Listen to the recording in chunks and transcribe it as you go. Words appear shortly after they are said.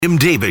Jim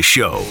Davis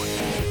Show.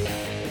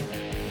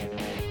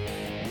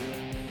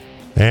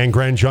 And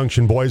Grand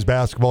Junction boys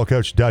basketball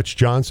coach Dutch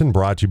Johnson,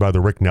 brought to you by the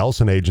Rick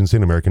Nelson Agency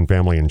and American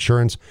Family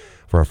Insurance.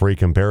 For a free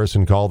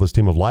comparison, call this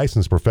team of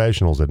licensed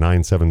professionals at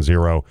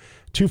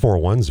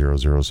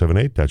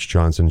 970-241-0078. Dutch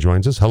Johnson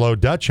joins us. Hello,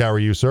 Dutch. How are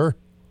you, sir?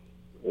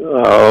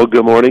 Oh,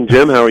 good morning,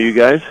 Jim. How are you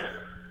guys?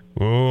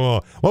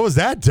 Oh, what was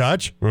that,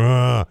 Dutch?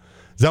 Is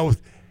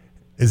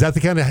that the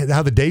kind of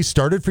how the day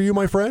started for you,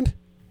 my friend?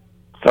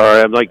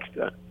 Sorry, I'm like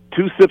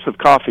 2 sips of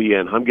coffee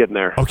in. I'm getting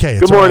there. Okay.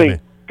 Good morning.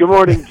 Good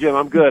morning, Jim.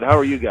 I'm good. How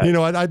are you guys? You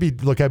know, I'd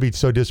be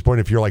so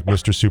disappointed if you're like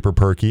Mr. Super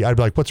Perky. I'd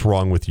be like, what's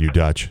wrong with you,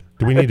 Dutch?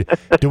 Do we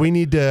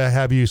need to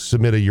have you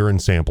submit a urine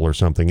sample or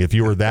something? If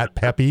you were that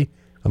peppy,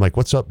 I'm like,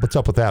 what's up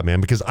with that,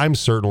 man? Because I'm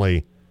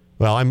certainly,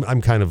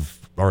 I'm kind of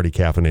already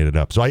caffeinated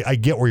up. So I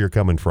get where you're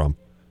coming from.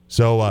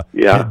 So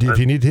yeah, if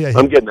you need to,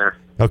 I'm getting there.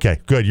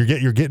 Okay, good.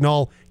 You're getting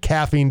all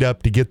caffeined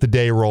up to get the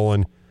day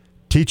rolling,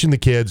 teaching the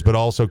kids, but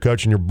also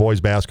coaching your boys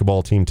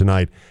basketball team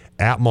tonight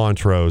at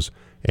Montrose.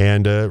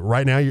 And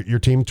right now, your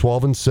team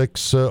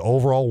 12-6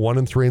 overall,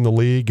 1-3 in the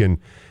league, and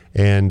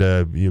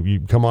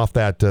you come off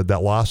that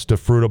loss to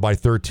Fruita by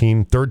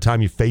 13. Third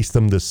time you faced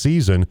them this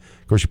season.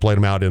 Of course, you played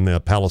them out in the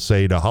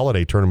Palisade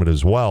Holiday Tournament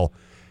as well.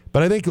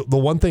 But I think the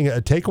one thing,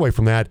 a takeaway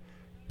from that,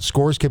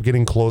 scores kept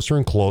getting closer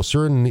and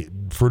closer, and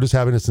Fruita's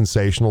having a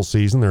sensational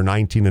season. They're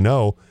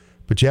 19-0,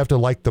 but you have to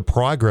like the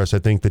progress I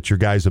think that your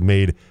guys have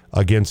made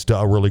against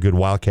a really good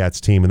Wildcats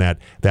team in that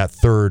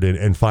third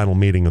and final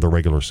meeting of the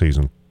regular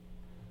season.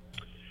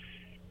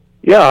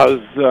 Yeah,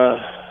 it was.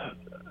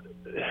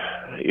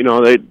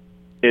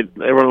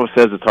 Everyone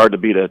says it's hard to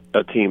beat a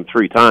team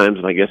 3 times,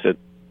 and I guess it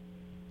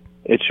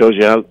shows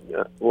you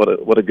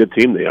what a good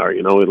team they are.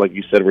 You know, like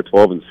you said, we're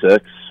 12-6.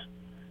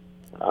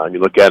 And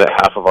you look at it,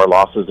 half of our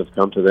losses have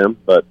come to them,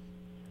 but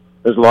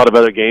there's a lot of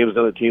other games and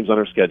other teams on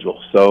our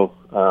schedule. So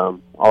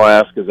all I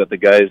ask is that the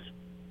guys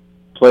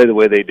play the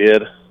way they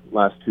did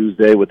last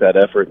Tuesday with that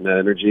effort and that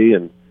energy,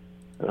 and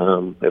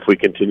if we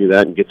continue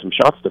that and get some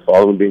shots to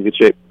follow, we'll be in good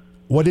shape.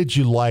 What did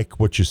you like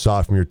what you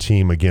saw from your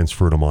team against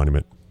Fruita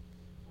Monument?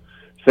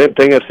 Same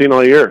thing I've seen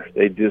all year.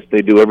 They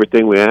do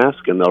everything we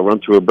ask, and they'll run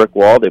through a brick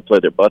wall. They play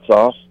their butts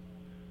off.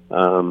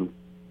 I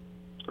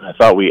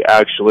thought we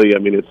actually,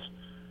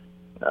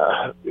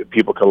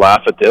 people could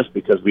laugh at this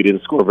because we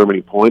didn't score very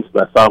many points,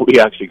 but I thought we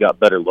actually got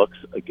better looks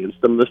against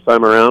them this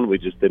time around. We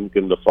just didn't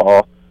get them to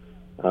fall.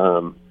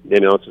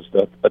 It's just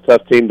a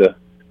tough team to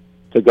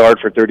guard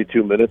for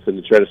 32 minutes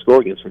and to try to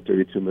score against for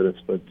 32 minutes.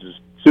 But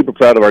just super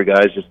proud of our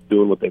guys just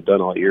doing what they've done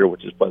all year,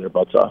 which is play their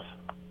butts off.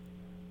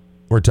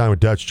 We're time with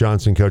Dutch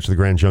Johnson, coach of the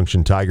Grand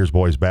Junction Tigers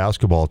boys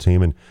basketball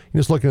team. And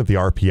you're just looking at the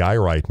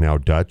RPI right now,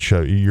 Dutch.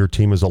 Your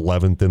team is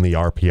 11th in the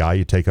RPI.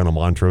 You take on a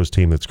Montrose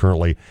team that's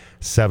currently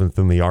 7th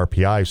in the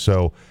RPI.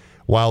 So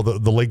while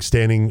the league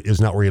standing is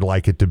not where you'd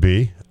like it to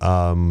be,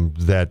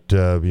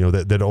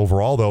 that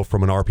overall, though,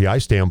 from an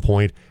RPI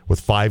standpoint, with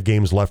 5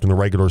 games left in the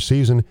regular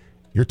season,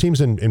 your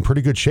team's in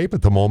pretty good shape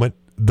at the moment,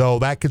 though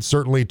that could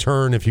certainly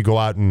turn if you go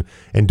out and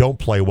don't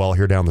play well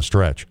here down the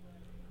stretch.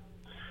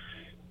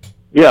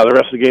 Yeah, the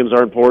rest of the games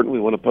are important. We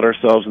want to put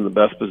ourselves in the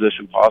best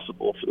position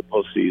possible for the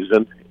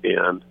postseason.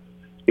 And,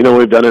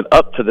 we've done it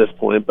up to this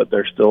point, but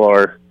there still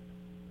are,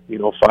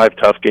 5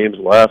 tough games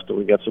left, and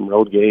we got some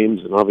road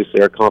games, and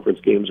obviously our conference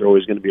games are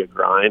always going to be a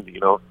grind.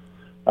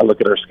 I look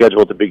at our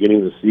schedule at the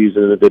beginning of the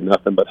season, and it did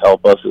nothing but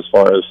help us as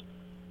far as,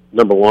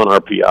 number 1,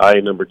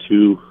 RPI, number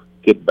 2,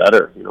 get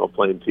better,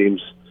 playing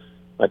teams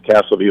like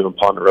Castleview and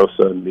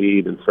Ponderosa and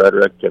Meade and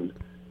Frederick, and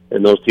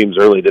those teams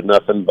early did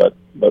nothing but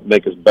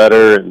make us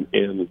better and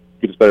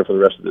get us better for the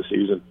rest of the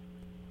season.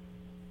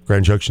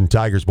 Grand Junction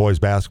Tigers boys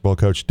basketball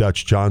coach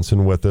Dutch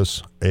Johnson with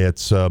us.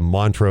 It's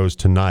Montrose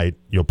tonight.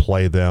 You'll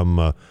play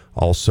them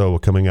also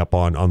coming up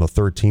on the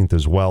 13th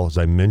as well. As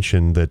I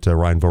mentioned, that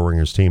Ryan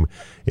Voringer's team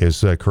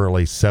is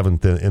currently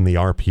 7th in the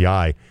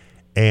RPI.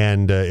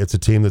 And it's a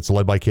team that's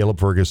led by Caleb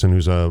Ferguson,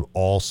 who's an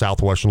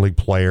all-Southwestern League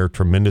player,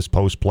 tremendous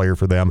post player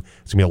for them.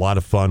 It's going to be a lot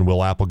of fun.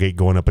 Will Applegate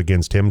going up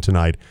against him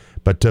tonight.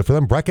 But for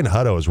them, Brecken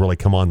Hutto has really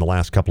come on the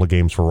last couple of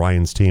games for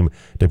Ryan's team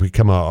to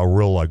become a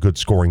real good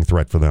scoring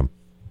threat for them.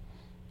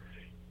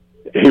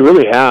 He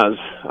really has.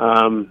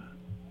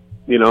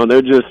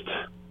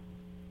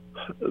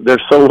 They're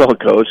so well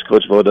coached.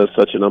 Coach Vo does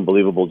such an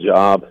unbelievable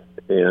job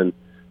and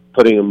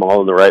putting them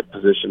all in the right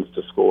positions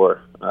to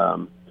score.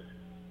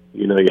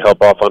 You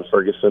help off on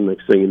Ferguson.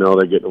 Next thing you know,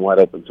 they're getting a wide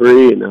open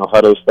 3, and now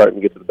Hutto's starting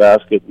to get to the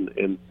basket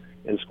and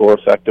score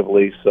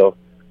effectively. So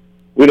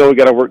we know we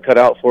got our work cut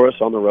out for us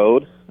on the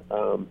road.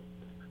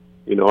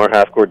 Our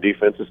half-court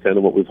defense is kind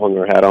of what we've hung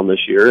our hat on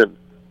this year, and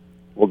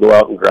we'll go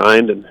out and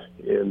grind and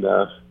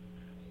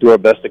do our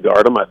best to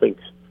guard them. I think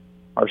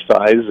our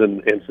size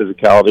and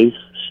physicality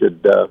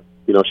should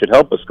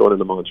help us going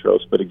into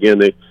Montrose. But again,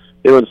 they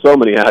run so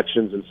many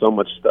actions and so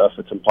much stuff.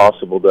 It's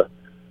impossible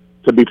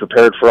to be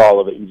prepared for all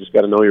of it. You just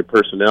got to know your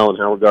personnel and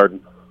how we're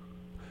guarding.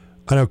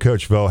 I know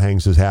Coach Vo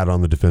hangs his hat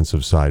on the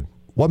defensive side.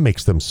 What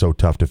makes them so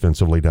tough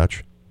defensively,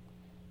 Dutch?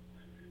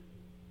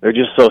 they're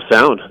just so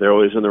sound. They're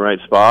always in the right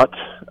spot.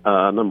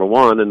 Number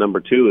one, and number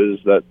two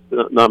is that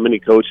not many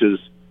coaches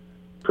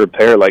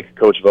prepare like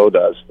Coach Vo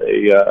does.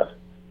 They,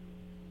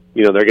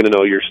 they're going to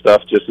know your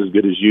stuff just as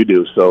good as you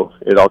do. So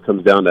it all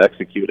comes down to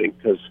executing,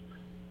 because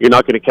you're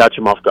not going to catch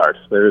them off guard.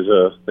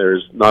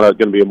 There's not going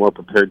to be a more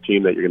prepared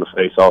team that you're going to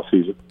face all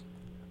season.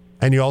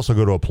 And you also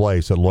go to a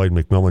place at Lloyd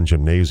McMillan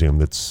Gymnasium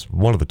that's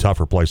one of the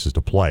tougher places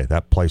to play.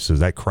 That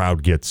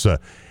crowd gets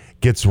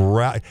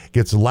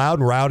loud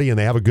and rowdy, and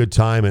they have a good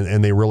time,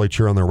 and they really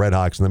cheer on the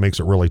Redhawks, and that makes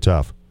it really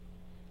tough.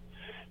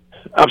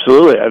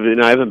 Absolutely. I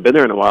mean, I haven't been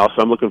there in a while,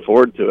 so I'm looking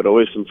forward to it.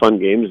 Always some fun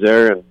games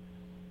there. And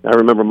I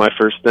remember my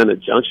first stint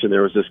at Junction,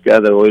 there was this guy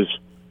that always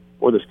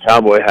wore this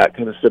cowboy hat,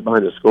 kind of sit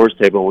behind the scores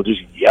table and would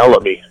just yell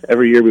at me.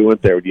 Every year we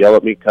went there, would yell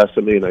at me, cuss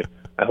at me, and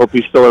I hope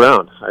he's still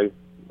around. I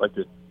like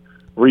to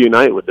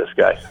reunite with this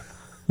guy.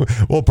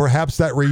 Well, perhaps that